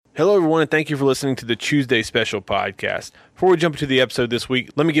Hello, everyone, and thank you for listening to the Tuesday Special podcast. Before we jump into the episode this week,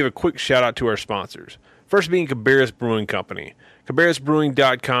 let me give a quick shout-out to our sponsors. First being Cabarrus Brewing Company.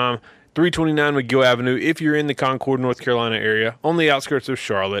 CabarrusBrewing.com, 329 McGill Avenue. If you're in the Concord, North Carolina area, on the outskirts of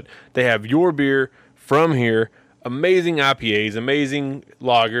Charlotte, they have your beer from here. Amazing IPAs, amazing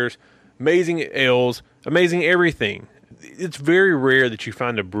lagers, amazing ales, amazing everything. It's very rare that you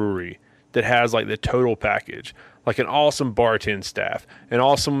find a brewery that has like the total package. Like an awesome bartend staff, an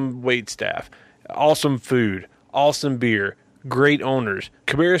awesome wait staff, awesome food, awesome beer, great owners.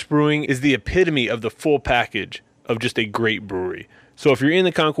 Cabarrus Brewing is the epitome of the full package of just a great brewery. So if you're in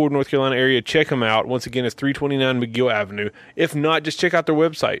the Concord, North Carolina area, check them out. Once again, it's 329 McGill Avenue. If not, just check out their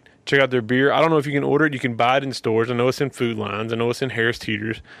website. Check out their beer. I don't know if you can order it. You can buy it in stores. I know it's in Food Lines. I know it's in Harris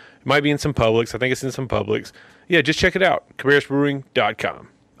Teeters. It might be in some Publix. I think it's in some Publix. Yeah, just check it out. CabarrusBrewing.com.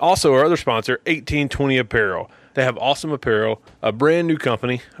 Also, our other sponsor, 1820 Apparel. They have awesome apparel, a brand new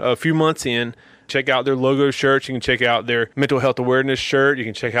company, a few months in. Check out their logo shirts. You can check out their mental health awareness shirt. You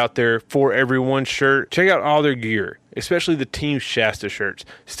can check out their For Everyone shirt. Check out all their gear, especially the Team Shasta shirts.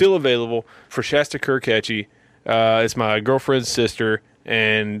 Still available for Shasta Kirkatchee. It's my girlfriend's sister,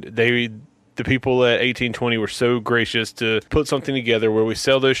 and the people at 1820 were so gracious to put something together where we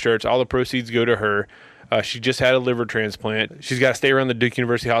sell those shirts. All the proceeds go to her. She just had a liver transplant. She's got to stay around the Duke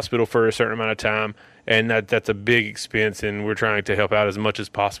University Hospital for a certain amount of time, and that's a big expense, and we're trying to help out as much as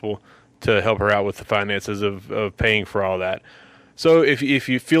possible to help her out with the finances of paying for all that. So if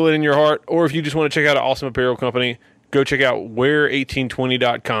you feel it in your heart, or if you just want to check out an awesome apparel company, go check out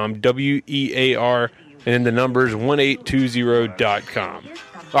wear1820.com, WEAR, and then the numbers 1820.com.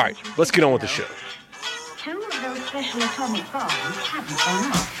 All right, let's get on with the show. Two of those special atomic bombs haven't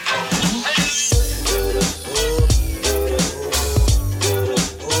gone off.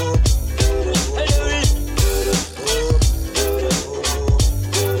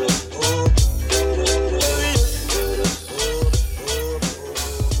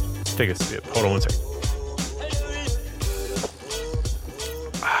 Take a sip. Hold on one second.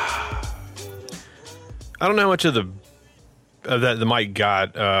 I don't know how much of that the mic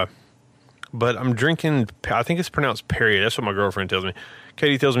got, but I'm drinking. I think it's pronounced Perrier. That's what my girlfriend tells me.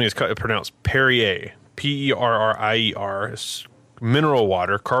 Katie tells me it's pronounced Perrier. Perrier. It's mineral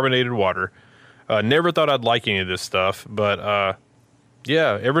water, carbonated water. Never thought I'd like any of this stuff, but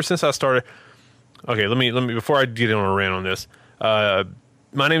yeah. Ever since I started. Okay, let me before I get on a rant on this.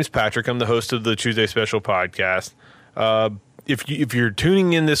 My name's Patrick. I'm the host of the Tuesday Special podcast. If you're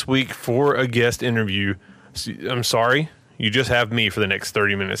tuning in this week for a guest interview, I'm sorry. You just have me for the next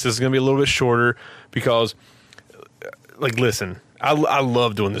 30 minutes. This is going to be a little bit shorter because, listen, I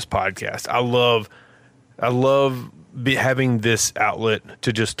love doing this podcast. I love having this outlet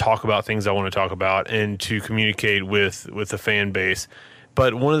to just talk about things I want to talk about and to communicate with the fan base.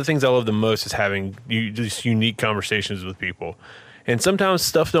 But one of the things I love the most is having these unique conversations with people. And sometimes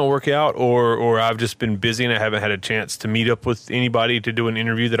stuff don't work out, or I've just been busy and I haven't had a chance to meet up with anybody to do an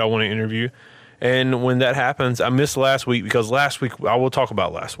interview that I want to interview. And when that happens, I missed last week because last week, I will talk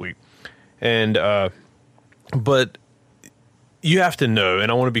about last week. And, but you have to know,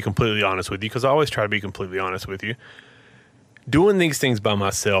 and I want to be completely honest with you because I always try to be completely honest with you. Doing these things by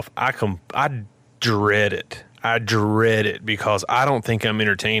myself, I dread it. I dread it because I don't think I'm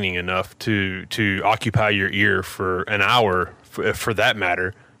entertaining enough to occupy your ear for an hour, for that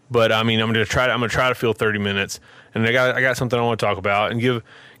matter. But I mean, I'm gonna try to fill 30 minutes, and I got something I want to talk about and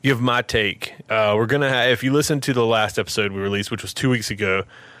give my take. We're gonna have, if you listen to the last episode we released, which was 2 weeks ago,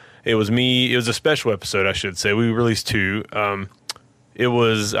 it was a special episode, I should say. We released two. I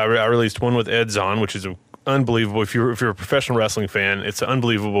released one with Ed Zahn, which is unbelievable. If you're a professional wrestling fan, it's an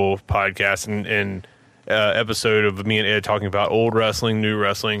unbelievable podcast and episode of me and Ed talking about old wrestling, new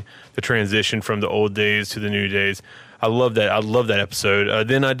wrestling, the transition from the old days to the new days. I love that. I love that episode.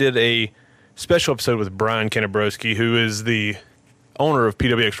 Then I did a special episode with Brian Kanabrowski, who is the owner of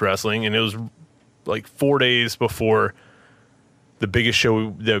PWX Wrestling, and it was like 4 days before the biggest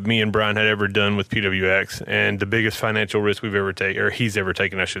show that me and Brian had ever done with PWX, and the biggest financial risk we've ever taken, or he's ever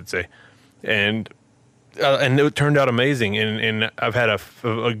taken, I should say. And it turned out amazing. And I've had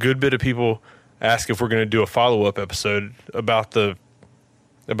a good bit of people ask if we're going to do a follow-up episode about the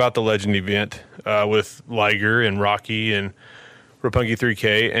Legend event with Liger and Rocky and Roppongi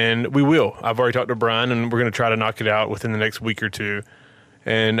 3K, and we will. I've already talked to Brian, and we're going to try to knock it out within the next week or two,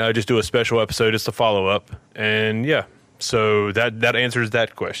 and just do a special episode as a follow-up. And yeah, so that answers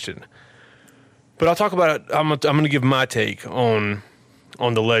that question. But I'll talk about it. I'm going to give my take on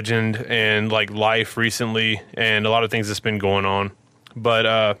the Legend and like life recently and a lot of things that's been going on.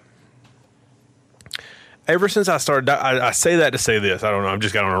 But ever since I started, I say that to say this. I don't know. I'm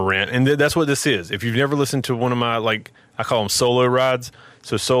just got on a rant, and that's what this is. If you've never listened to one of my, like, I call them solo rides,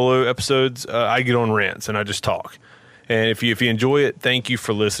 so solo episodes, I get on rants and I just talk. And if you enjoy it, thank you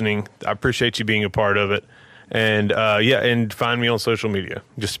for listening. I appreciate you being a part of it. And and find me on social media,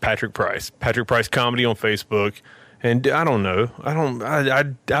 just Patrick Price Comedy on Facebook. And I don't know, I don't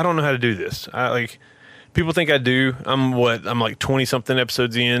know how to do this. People think I do. I'm like 20 something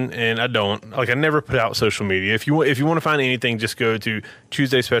episodes in, and I don't. Like, I never put out social media. If you want to find anything, just go to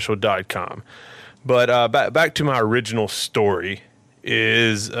TuesdaySpecial.com. But back to my original story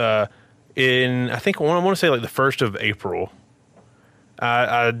is in, I think, I want to say like the 1st of April.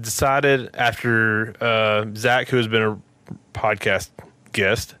 I decided after Zach, who has been a podcast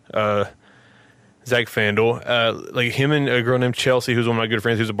guest, Zach Fandel, like him and a girl named Chelsea, who's one of my good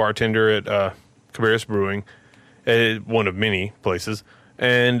friends, who's a bartender at Cabarrus Brewing, one of many places,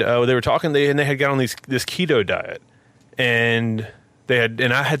 and they were talking. They had got on this keto diet, and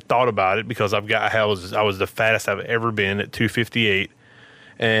I had thought about it because I was the fattest I've ever been at 258,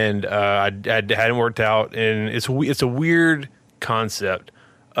 and I hadn't worked out, and it's a weird concept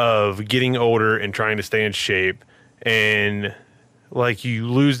of getting older and trying to stay in shape, and like you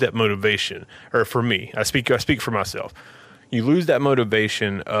lose that motivation. Or for me, I speak for myself. You lose that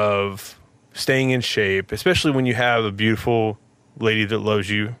motivation of staying in shape, especially when you have a beautiful lady that loves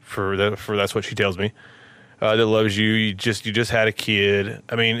you for that's what she tells me, that loves you. You just had a kid.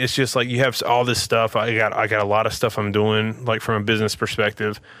 I mean, it's just like you have all this stuff. I got a lot of stuff I'm doing, like from a business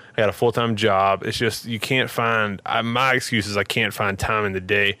perspective. I got a full-time job. It's just, you can't find, my excuse is I can't find time in the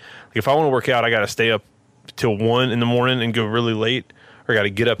day. Like, if I want to work out, I got to stay up till 1 in the morning and go really late, or I got to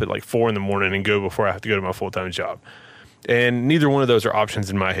get up at like 4 in the morning and go before I have to go to my full-time job. And neither one of those are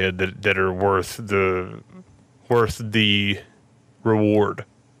options in my head that are worth the reward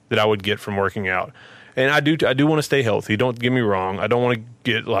that I would get from working out. And I do want to stay healthy. Don't get me wrong. I don't want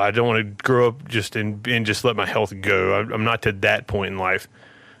to grow up just and just let my health go. I'm not to that point in life.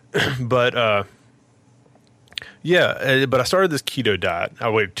 But but I started this keto diet. I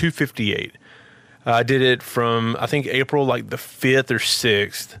weighed 258. I did it from, I think, April like the 5th or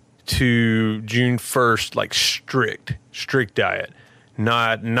 6th to June 1st, like strict diet.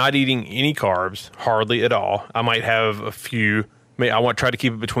 Not eating any carbs, hardly at all. I might have a few. I want to try to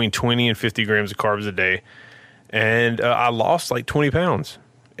keep it between 20 and 50 grams of carbs a day. And I lost like 20 pounds.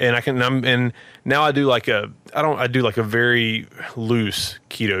 And now I do like a very loose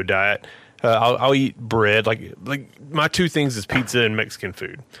keto diet. I'll eat bread. Like my two things is pizza and Mexican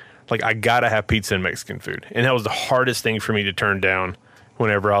food. Like, I gotta have pizza and Mexican food. And that was the hardest thing for me to turn down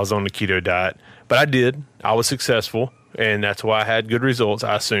whenever I was on the keto diet. But I did. I was successful, and that's why I had good results,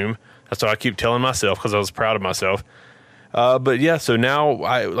 I assume. That's what I keep telling myself, because I was proud of myself. But yeah, so now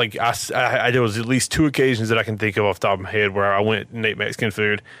there was at least 2 occasions that I can think of off the top of my head where I went and ate Mexican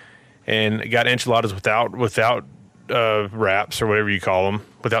food and got enchiladas without wraps or whatever you call them,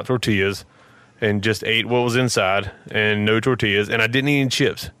 without tortillas, and just ate what was inside and no tortillas. And I didn't eat any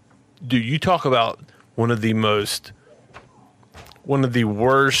chips. Dude, you talk about one of the worst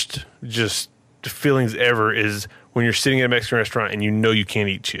just feelings ever is when you're sitting at a Mexican restaurant and you know you can't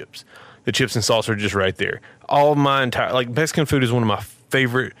eat chips. The chips and sauce are just right there. Mexican food is one of my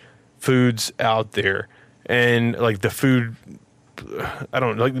favorite foods out there. And like the food, I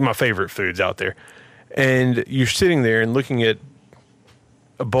don't like my favorite foods out there. And you're sitting there and looking at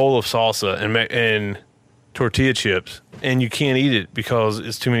a bowl of salsa and tortilla chips, and you can't eat it because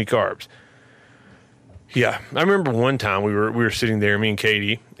it's too many carbs. Yeah, I remember one time we were sitting there, me and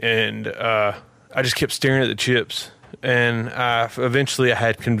Katie, and I just kept staring at the chips, and eventually I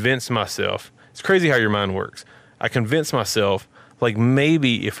had convinced myself. It's crazy how your mind works. I convinced myself, like,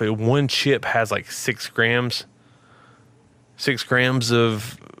 maybe if one chip has like 6 grams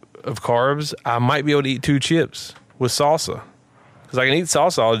of carbs, I might be able to eat 2 chips with salsa. Because I can eat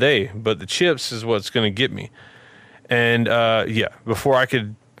salsa all day, but the chips is what's going to get me. And before I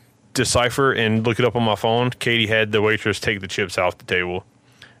could decipher and look it up on my phone, Katie had the waitress take the chips off the table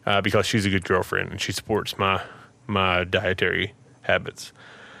because she's a good girlfriend and she supports my dietary habits.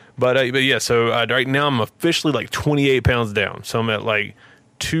 But yeah, so right now I'm officially like 28 pounds down. So I'm at like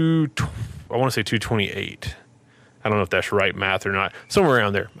I want to say 228. I don't know if that's right math or not. Somewhere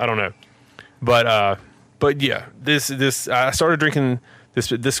around there. I don't know. But yeah, this I started drinking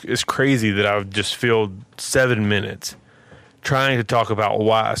this is crazy that I've just filled 7 minutes trying to talk about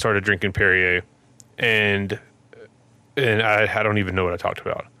why I started drinking Perrier, and I don't even know what I talked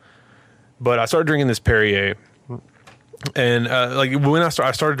about. But I started drinking this Perrier, and when I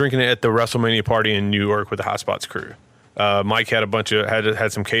started drinking it at the WrestleMania party in New York with the Hot Spots crew. Mike had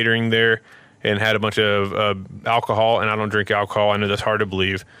had some catering there, and had a bunch of alcohol, and I don't drink alcohol. I know that's hard to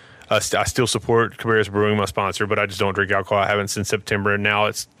believe. I still support Cabarrus Brewing, my sponsor, but I just don't drink alcohol. I haven't since September, and now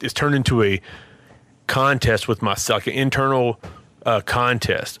it's turned into a contest with myself, like an internal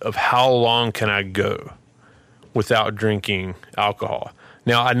contest of how long can I go without drinking alcohol.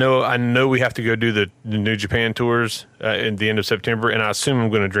 Now I know we have to go do the New Japan tours at the end of September, and I assume I'm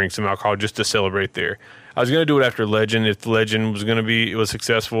going to drink some alcohol just to celebrate there. I was going to do it after Legend if the Legend was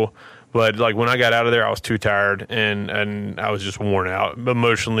successful, but like when I got out of there, I was too tired and I was just worn out,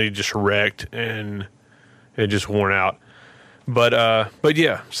 emotionally just wrecked and just worn out. But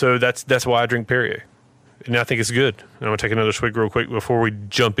yeah, so that's why I drink Perrier. And I think it's good. And I'm going to take another swig real quick before we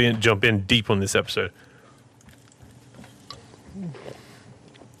jump in deep on this episode.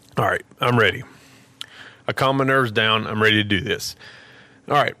 All right, I'm ready. I calm my nerves down. I'm ready to do this.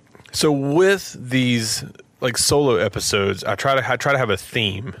 All right. So with these like solo episodes, I try to have a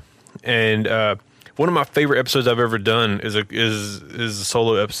theme. And one of my favorite episodes I've ever done is a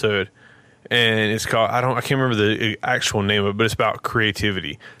solo episode. And it's called, I can't remember the actual name of it, but it's about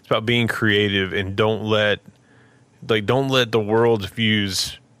creativity. It's about being creative and don't let the world's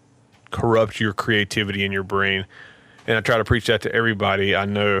views corrupt your creativity in your brain. And I try to preach that to everybody I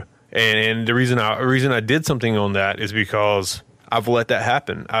know. And the reason I did something on that is because I've let that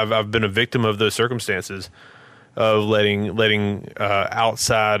happen. I've been a victim of those circumstances of letting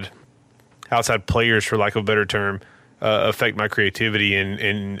outside players, for lack of a better term, affect my creativity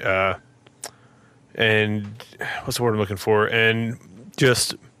and what's the word I'm looking for? And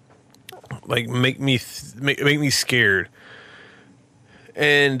just like make me scared.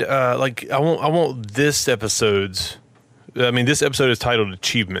 And like I want this episode is titled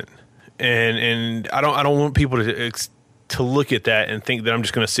Achievement, and I don't want people to look at that and think that I'm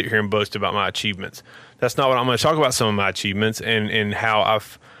just going to sit here and boast about my achievements. That's not what I'm going to talk about. Some of my achievements and how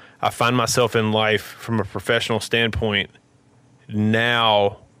I find myself in life from a professional standpoint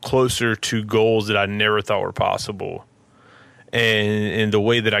now closer to goals that I never thought were possible. And the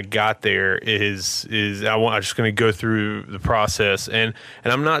way that I got there is I'm just going to go through the process, and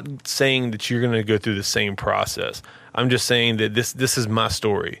I'm not saying that you're going to go through the same process. I'm just saying that this is my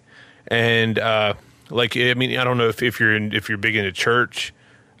story, and like I mean I don't know if you're big into church,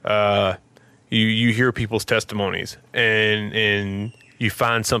 you hear people's testimonies and you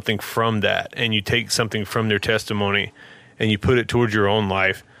find something from that, and you take something from their testimony and you put it towards your own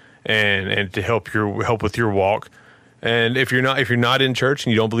life and to help with your walk. And if you're not in church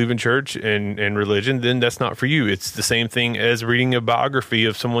and you don't believe in church and religion, then that's not for you. It's the same thing as reading a biography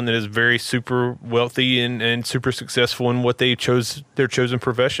of someone that is very super wealthy and super successful in what their chosen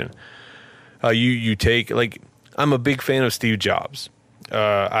profession. You take, like, I'm a big fan of Steve Jobs. You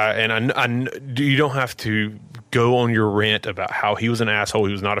don't have to go on your rant about how he was an asshole.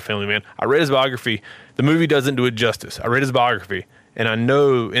 He was not a family man. I read his biography. The movie doesn't do it justice. I read his biography, and I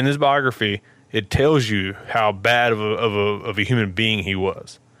know in his biography it tells you how bad of a human being he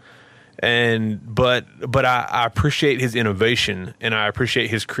was. But I appreciate his innovation, and I appreciate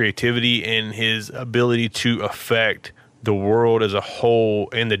his creativity and his ability to affect the world as a whole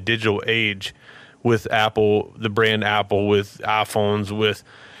in the digital age with Apple, the brand Apple, with iPhones,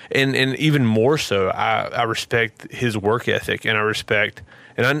 and even more so, I respect his work ethic, and I respect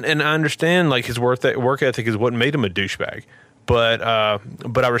and I understand like his work ethic is what made him a douchebag. But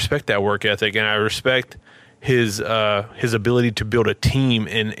I respect that work ethic, and I respect his ability to build a team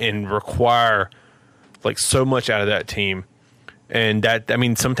and require like so much out of that team. And that, I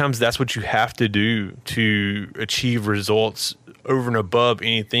mean, sometimes that's what you have to do to achieve results over and above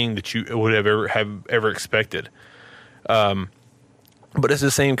anything that you would have ever expected. But it's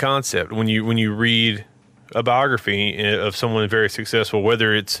the same concept when you read a biography of someone very successful,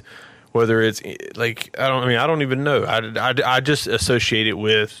 whether it's like, I don't even know. I just associate it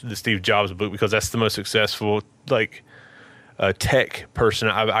with the Steve Jobs book because that's the most successful like tech person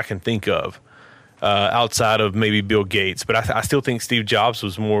I can think of outside of maybe Bill Gates. But I still think Steve Jobs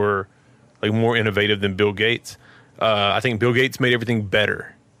was more innovative than Bill Gates. I think Bill Gates made everything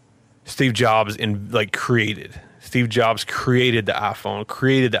better. Steve Jobs created. Steve Jobs created the iPhone,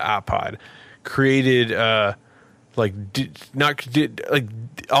 created the iPod, created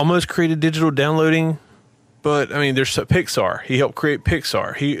almost created digital downloading, but I mean, there's Pixar. He helped create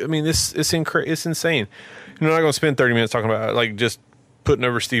Pixar. It's insane. I'm not going to spend 30 minutes talking about like just putting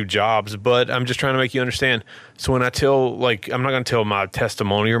over Steve Jobs, but I'm just trying to make you understand. So when I tell, like, I'm not going to tell my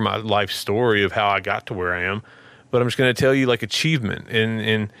testimony or my life story of how I got to where I am, but I'm just going to tell you like achievement.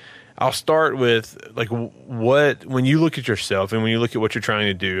 And I'll start with like when you look at yourself and when you look at what you're trying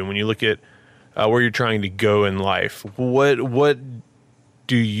to do and when you look at where you're trying to go in life, what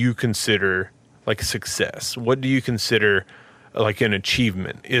do you consider like success? What do you consider like an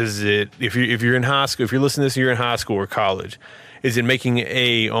achievement? Is it, if you're in high school, if you're listening to this, you're in high school or college, is it making an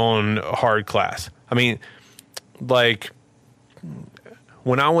A on a hard class? I mean, like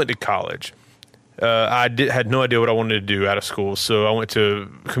when I went to college, had no idea what I wanted to do out of school, so I went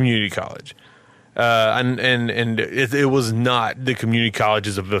to community college, and it was not the community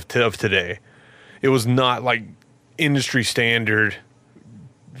colleges of today. It was not like industry standard,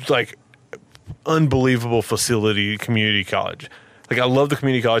 like unbelievable facility community college. Like I love the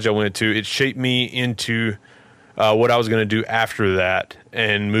community college I went to. It shaped me into what I was going to do after that,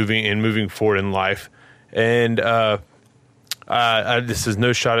 and moving forward in life. And this is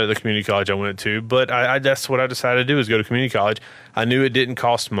no shot at the community college I went to, but that's what I decided to do, is go to community college. I knew it didn't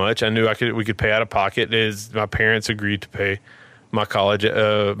cost much. I knew we could pay out of pocket. My parents agreed to pay my college,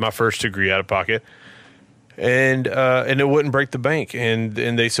 my first degree out of pocket. And it wouldn't break the bank, and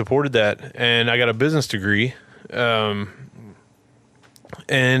they supported that. And I got a business degree, and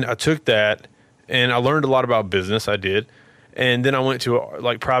I took that, and I learned a lot about business. I did, and then I went to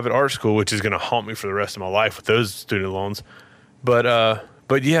like private art school, which is going to haunt me for the rest of my life with those student loans. But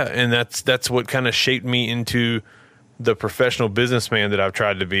yeah, and that's what kind of shaped me into the professional businessman that I've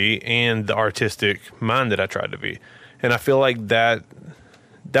tried to be, and the artistic mind that I tried to be. And I feel like that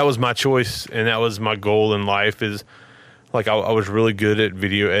was my choice, and that was my goal in life. Is like I was really good at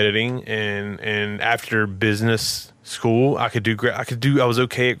video editing, and after business school, I was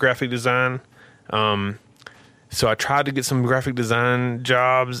okay at graphic design. So I tried to get some graphic design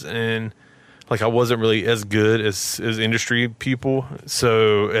jobs, and like I wasn't really as good as industry people,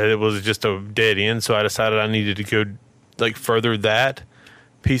 so it was just a dead end. So I decided I needed to go like further that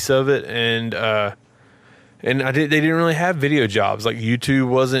piece of it, and they didn't really have video jobs. Like YouTube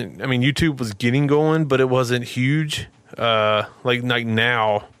wasn't, I mean, YouTube was getting going, but it wasn't huge. Like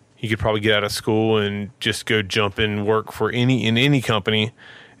now you could probably get out of school and just go jump in, work for any company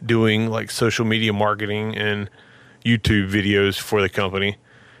doing like social media marketing and YouTube videos for the company.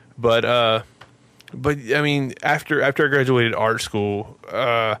 But I mean, after I graduated art school,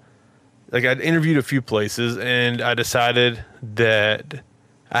 like I'd interviewed a few places, and I decided that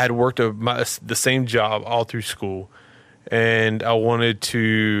I had worked the same job all through school, and I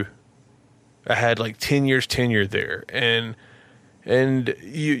had like 10 years tenure there. And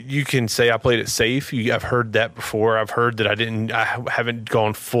you can say I played it safe. I've heard that before. I've heard that I haven't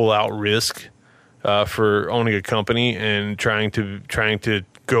gone full out risk for owning a company and trying to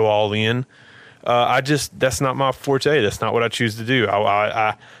go all in. That's not my forte. That's not what I choose to do.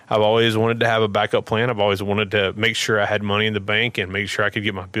 I've always wanted to have a backup plan. I've always wanted to make sure I had money in the bank and make sure I could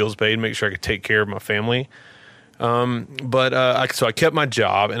get my bills paid, make sure I could take care of my family. So I kept my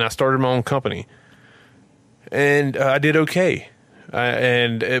job, and I started my own company, and I did okay.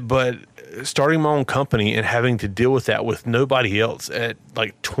 But starting my own company and having to deal with that with nobody else at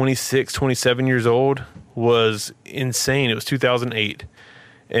like 26, 27 years old was insane. It was 2008.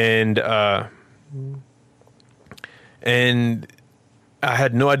 And I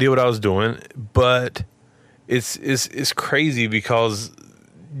had no idea what I was doing, but it's crazy because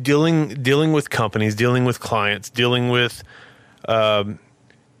dealing with companies, dealing with clients, dealing with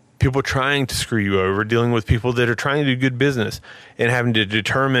people trying to screw you over, dealing with people that are trying to do good business, and having to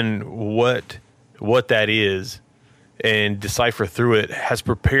determine what that is and decipher through it has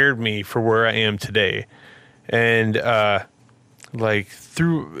prepared me for where I am today. And and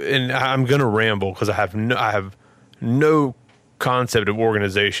I'm gonna ramble because I have no concept of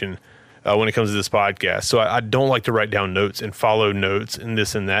organization when it comes to this podcast. So I don't like to write down notes and follow notes and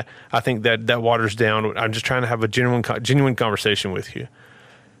this and that. I think that waters down. I'm just trying to have a genuine conversation with you.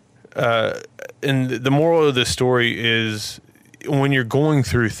 And the moral of this story is, when you're going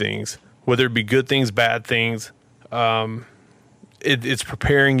through things, whether it be good things, bad things, it's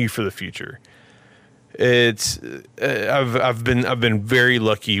preparing you for the future. I've been very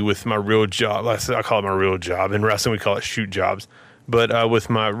lucky with my real job. I call it my real job. In wrestling, we call it shoot jobs. But with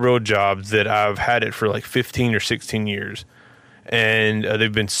my real jobs, that I've had it for like 15 or 16 years. And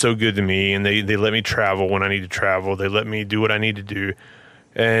they've been so good to me, and they let me travel when I need to travel. They let me do what I need to do.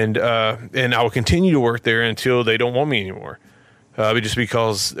 And I will continue to work there until they don't want me anymore. Just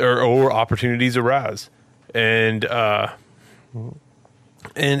because or opportunities arise. And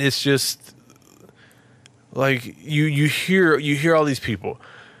it's just like you hear all these people.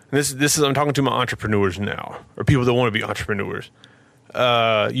 And this is, I'm talking to my entrepreneurs now, or people that want to be entrepreneurs.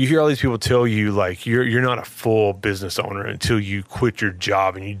 You hear all these people tell you like you're not a full business owner until you quit your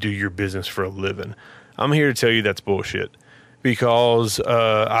job and you do your business for a living. I'm here to tell you that's bullshit. because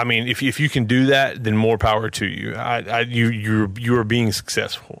I mean, if you can do that, then more power to you. You are being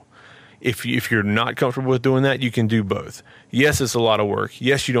successful. If you're not comfortable with doing that, you can do both. Yes, it's a lot of work.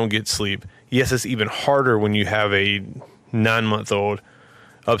 Yes, you don't get sleep. Yes, it's even harder when you have a 9-month-old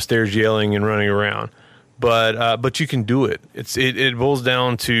upstairs yelling and running around. But you can do it. It boils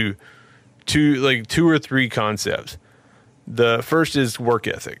down to two or three concepts. The first is work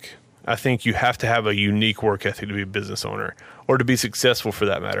ethic. I think you have to have a unique work ethic to be a business owner, or to be successful for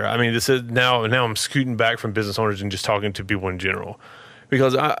that matter. I mean, this is now I'm scooting back from business owners and just talking to people in general,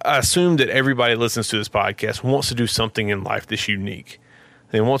 because I assume that everybody that listens to this podcast wants to do something in life that's unique.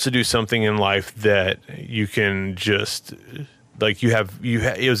 They want to do something in life that you can just like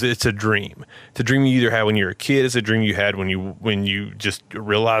it's a dream. It's a dream you either had when you were a kid. It's a dream you had when you just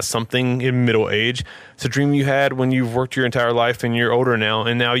realized something in middle age. It's a dream you had when you've worked your entire life and you're older now,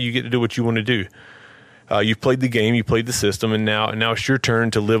 and now you get to do what you want to do. You've played the game, you played the system, and now it's your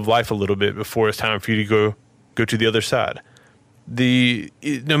turn to live life a little bit before it's time for you to go to the other side.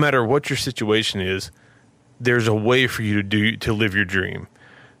 No matter what your situation is, there's a way for you to live your dream.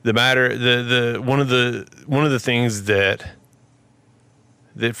 One of the things that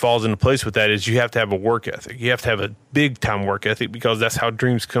falls into place with that is you have to have a work ethic. You have to have a big time work ethic, because that's how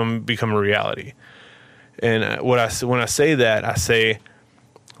dreams become a reality. And when I say that, I say,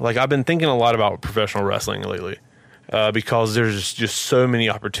 like, I've been thinking a lot about professional wrestling lately, because there's just so many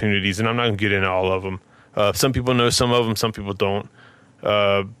opportunities, and I'm not going to get into all of them. Some people know some of them, some people don't.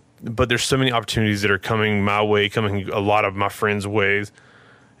 But there's so many opportunities that are coming my way, coming a lot of my friends' ways.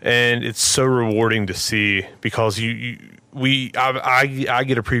 And it's so rewarding to see, because I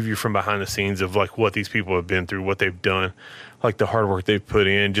get a preview from behind the scenes of like what these people have been through, what they've done, like the hard work they've put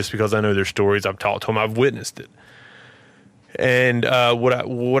in, just because I know their stories. I've talked to them, I've witnessed it. And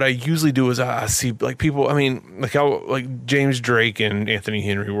what I usually do is I see like people. I mean, like James Drake and Anthony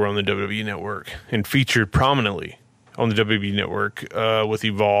Henry were on the WWE Network and featured prominently on the WWE Network with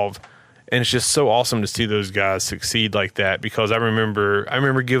Evolve. And it's just so awesome to see those guys succeed like that, because I remember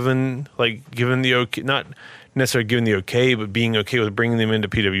giving the okay, not necessarily giving the okay, but being okay with bringing them into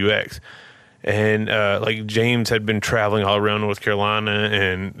PWX. And like James had been traveling all around North Carolina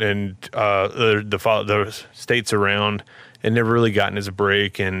and the states around, and never really gotten his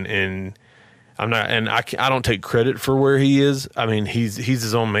break. And I don't take credit for where he is. I mean, he's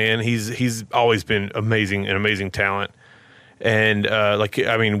his own man. He's always been an amazing talent. And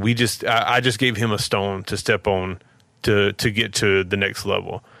I just gave him a stone to step on to get to the next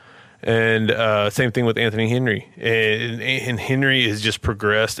level. And same thing with Anthony Henry. And Henry has just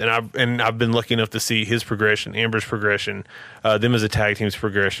progressed, and I've been lucky enough to see his progression, Amber's progression, them as a tag team's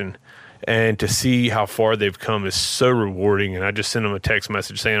progression, and to see how far they've come is so rewarding. And I just sent him a text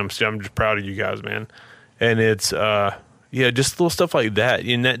message saying I'm just proud of you guys, man. And it's just little stuff like that,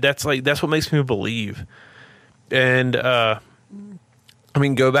 and that's what makes me believe. And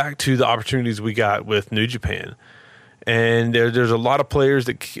go back to the opportunities we got with New Japan. And there's a lot of players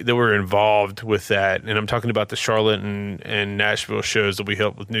that were involved with that. And I'm talking about the Charlotte and Nashville shows that we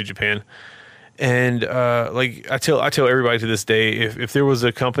helped with New Japan. And I tell everybody to this day, if there was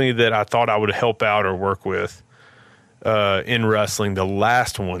a company that I thought I would help out or work with in wrestling, the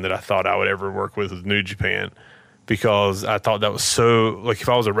last one that I thought I would ever work with was New Japan. Because I thought that was so, like, if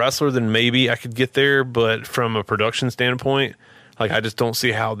I was a wrestler, then maybe I could get there. But from a production standpoint, like, I just don't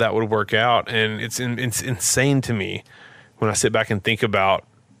see how that would work out. And it's insane to me when I sit back and think about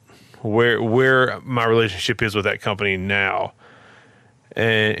where my relationship is with that company now,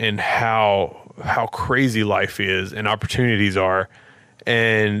 and how crazy life is and opportunities are,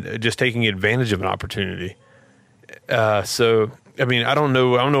 and just taking advantage of an opportunity. So, I mean, I don't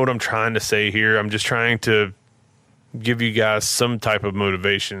know what I'm trying to say here. I'm just trying to give you guys some type of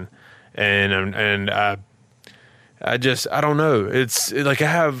motivation, and I don't know. It's like I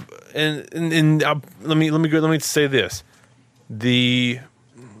have, let me say this.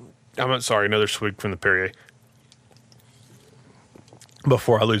 Another swig from the Perrier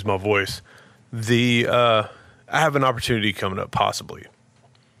before I lose my voice. I have an opportunity coming up, possibly,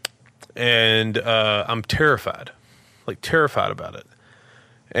 and I'm terrified about it.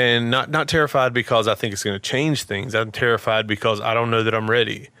 And not terrified because I think it's going to change things. I'm terrified because I don't know that I'm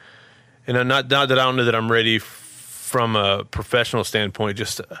ready. And not that I don't know that I'm ready from a professional standpoint.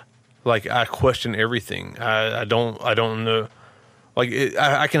 Just like I question everything. I don't know. Like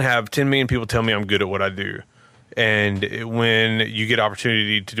I can have 10 million people tell me I'm good at what I do, and when you get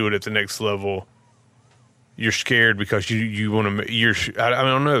opportunity to do it at the next level, you're scared because you want to. I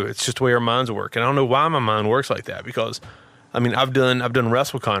don't know. It's just the way our minds work, and I don't know why my mind works like that. Because I mean, I've done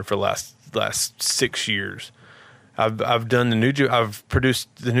WrestleCon for the last 6 years, I've done I've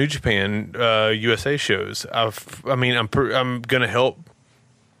produced the New Japan USA shows. I'm gonna help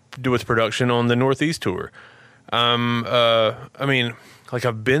do with production on the Northeast tour. Like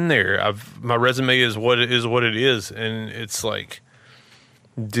I've been there. My resume is what it is, and it's like,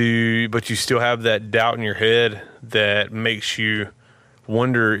 but you still have that doubt in your head that makes you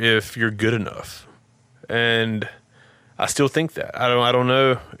wonder if you're good enough. And I still think that. I don't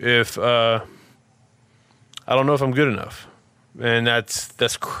know if I'm good enough. And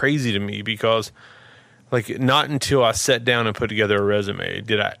that's crazy to me, because like not until I sat down and put together a resume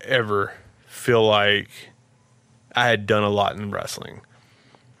did I ever feel like I had done a lot in wrestling.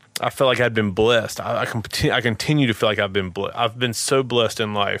 I felt like I'd been blessed. I continue to feel like I've been blessed. I've been so blessed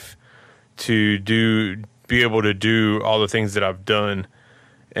in life to be able to do all the things that I've done,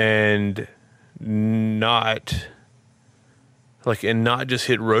 and not just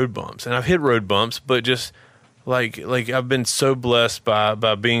hit road bumps. And I've hit road bumps, but just like I've been so blessed by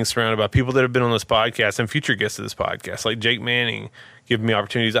being surrounded by people that have been on this podcast and future guests of this podcast, like Jake Manning, giving me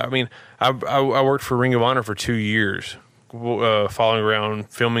opportunities. I mean, I worked for Ring of Honor for 2 years, following around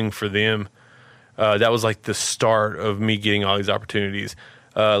filming for them. That was like the start of me getting all these opportunities.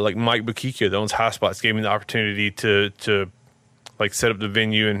 Like Mike Bukikio, that owns High Spots, gave me the opportunity to like set up the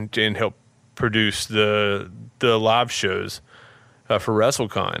venue and help produce the live shows for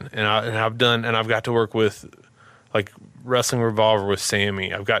WrestleCon. And I've got to work with like Wrestling Revolver with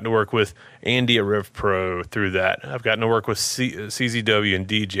Sammy. I've gotten to work with Andy at Rev Pro through that. I've gotten to work with CZW and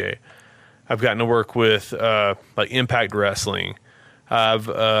DJ. I've gotten to work with like Impact Wrestling.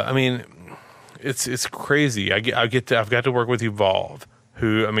 It's crazy. I've got to work with Evolve,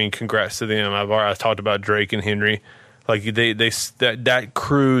 who, I mean, congrats to them. I've talked about Drake and Henry. Like that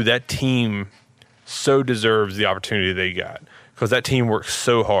crew, that team so deserves the opportunity they got, because that team works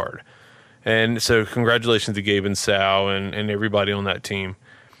so hard. And so congratulations to Gabe and Sal and everybody on that team.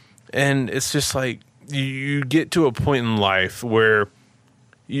 And it's just like you get to a point in life where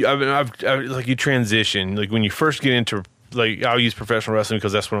you transition. Like when you first get into, like, I'll use professional wrestling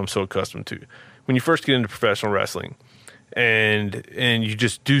because that's what I'm so accustomed to. When you first get into professional wrestling and you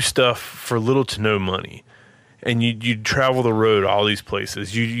just do stuff for little to no money, and you travel the road, all these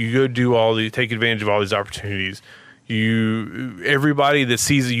places, you go take advantage of all these opportunities. Everybody that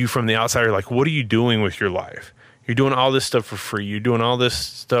sees you from the outside are like, what are you doing with your life? You're doing all this stuff for free. You're doing all this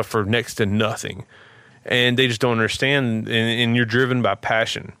stuff for next to nothing. And they just don't understand, and you're driven by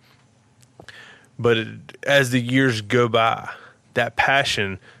passion. But as the years go by, that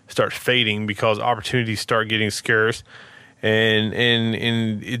passion starts fading because opportunities start getting scarce,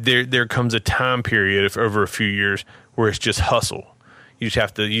 and there comes a time period over a few years where it's just hustle. You just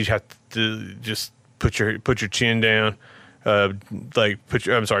have to just put your chin down,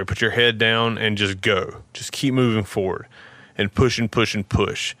 put your head down and just go. Just keep moving forward and push and push and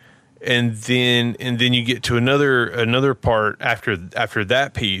push. And then you get to another part after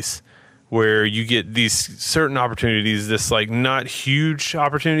that piece where you get these certain opportunities, this like not huge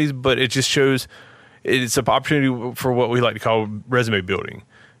opportunities, but it just shows it's an opportunity for what we like to call resume building,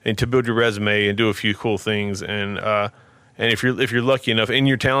 and to build your resume and do a few cool things. And if you're lucky enough and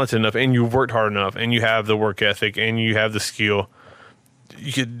you're talented enough and you've worked hard enough and you have the work ethic and you have the skill,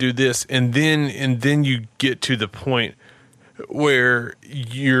 you could do this. And then you get to the point where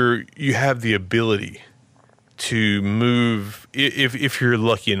you have the ability to move. If you're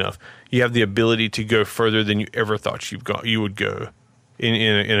lucky enough, you have the ability to go further than you ever thought you would go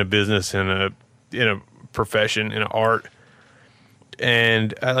in a business, in a profession, in art.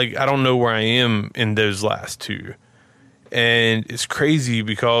 And I don't know where I am in those last two. And it's crazy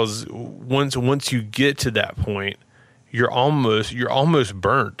because once you get to that point, you're almost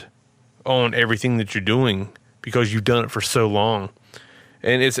burnt on everything that you're doing because you've done it for so long.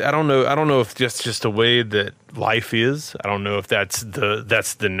 And I don't know if that's just the way that life is. I don't know if that's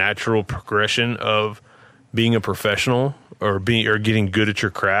the natural progression of being a professional or getting good at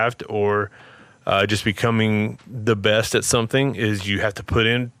your craft, or just becoming the best at something. Is you have to put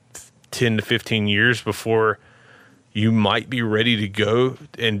in 10 to 15 years before you might be ready to go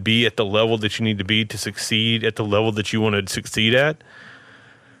and be at the level that you need to be to succeed at the level that you want to succeed at.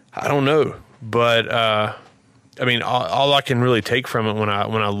 I don't know, but I mean, all I can really take from it when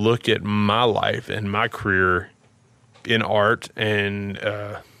I look at my life and my career in art and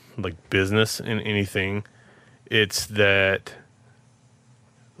like business and anything, it's that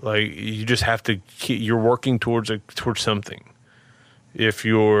like you just have to you're working towards something. If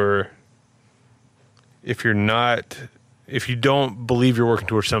you don't believe you're working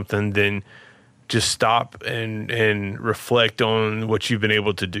towards something, then just stop and reflect on what you've been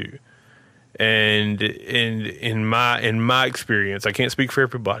able to do. And in my experience, I can't speak for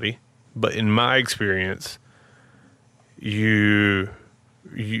everybody, but in my experience, you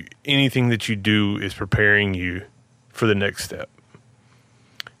anything that you do is preparing you for the next step.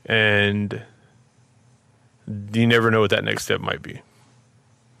 And you never know what that next step might be.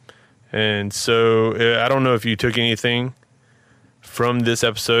 And so I don't know if you took anything from this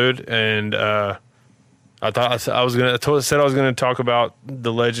episode, and I said I was going to talk about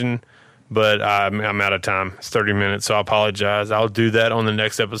the legend, but I'm out of time. It's 30 minutes, so I apologize. I'll do that on the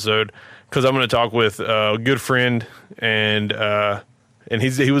next episode, because I'm going to talk with a good friend, and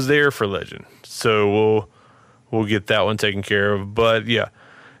he was there for Legend, so we'll get that one taken care of. But yeah,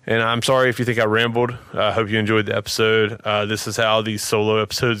 and I'm sorry if you think I rambled. I hope you enjoyed the episode. This is how these solo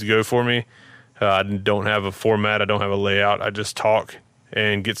episodes go for me. I don't have a format. I don't have a layout. I just talk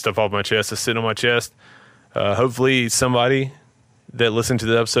and get stuff off my chest. It's sitting on my chest. Hopefully somebody that listened to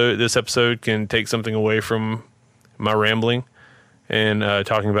this episode can take something away from my rambling and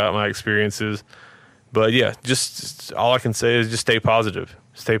talking about my experiences. But yeah, just all I can say is just stay positive.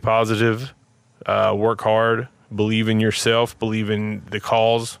 Stay positive. Work hard. Believe in yourself. Believe in the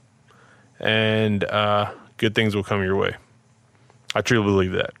cause. And good things will come your way. I truly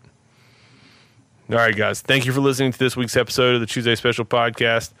believe that. All right, guys. Thank you for listening to this week's episode of the Tuesday Special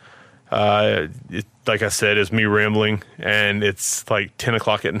Podcast. Like I said, it's me rambling, and it's like 10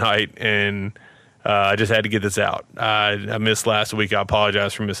 o'clock at night, and I just had to get this out. I missed last week. I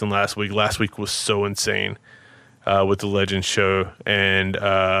apologize for missing last week. Last week was so insane with the Legends show, and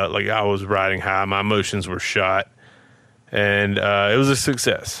like I was riding high. My emotions were shot, and it was a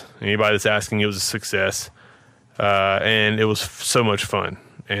success. Anybody that's asking, it was a success, and it was so much fun,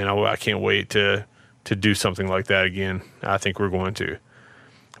 and I can't wait to do something like that again. I think we're going to.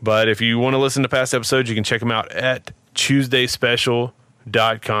 But if you want to listen to past episodes, you can check them out at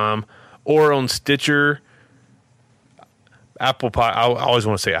TuesdaySpecial.com or on Stitcher, Apple I always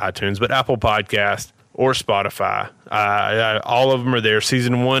want to say iTunes, but Apple Podcast or Spotify. All of them are there,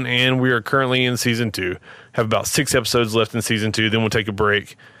 season 1, and we are currently in season 2. Have about 6 episodes left in season 2. Then we'll take a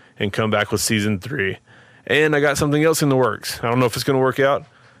break and come back with season 3. And I got something else in the works. I don't know if it's going to work out,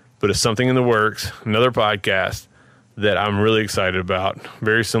 but it's something in the works. Another podcast that I'm really excited about.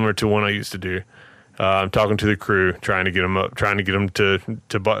 Very similar to one I used to do. I'm talking to the crew, trying to get them to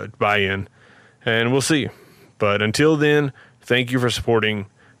buy in, and we'll see. But until then, thank you for supporting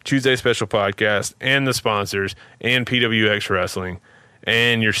Tuesday Special Podcast and the sponsors and PWX Wrestling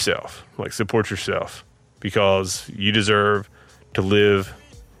and yourself. Like, support yourself, because you deserve to live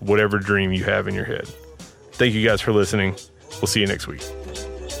whatever dream you have in your head. Thank you guys for listening. We'll see you next week.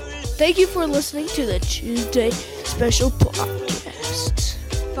 Thank you for listening to the Tuesday Special Podcast.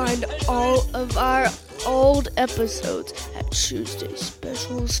 Find all of our old episodes at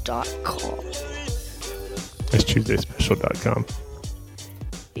TuesdaySpecials.com. That's TuesdaySpecial.com.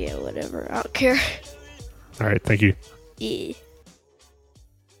 Yeah, whatever. I don't care. All right. Thank you. Yeah.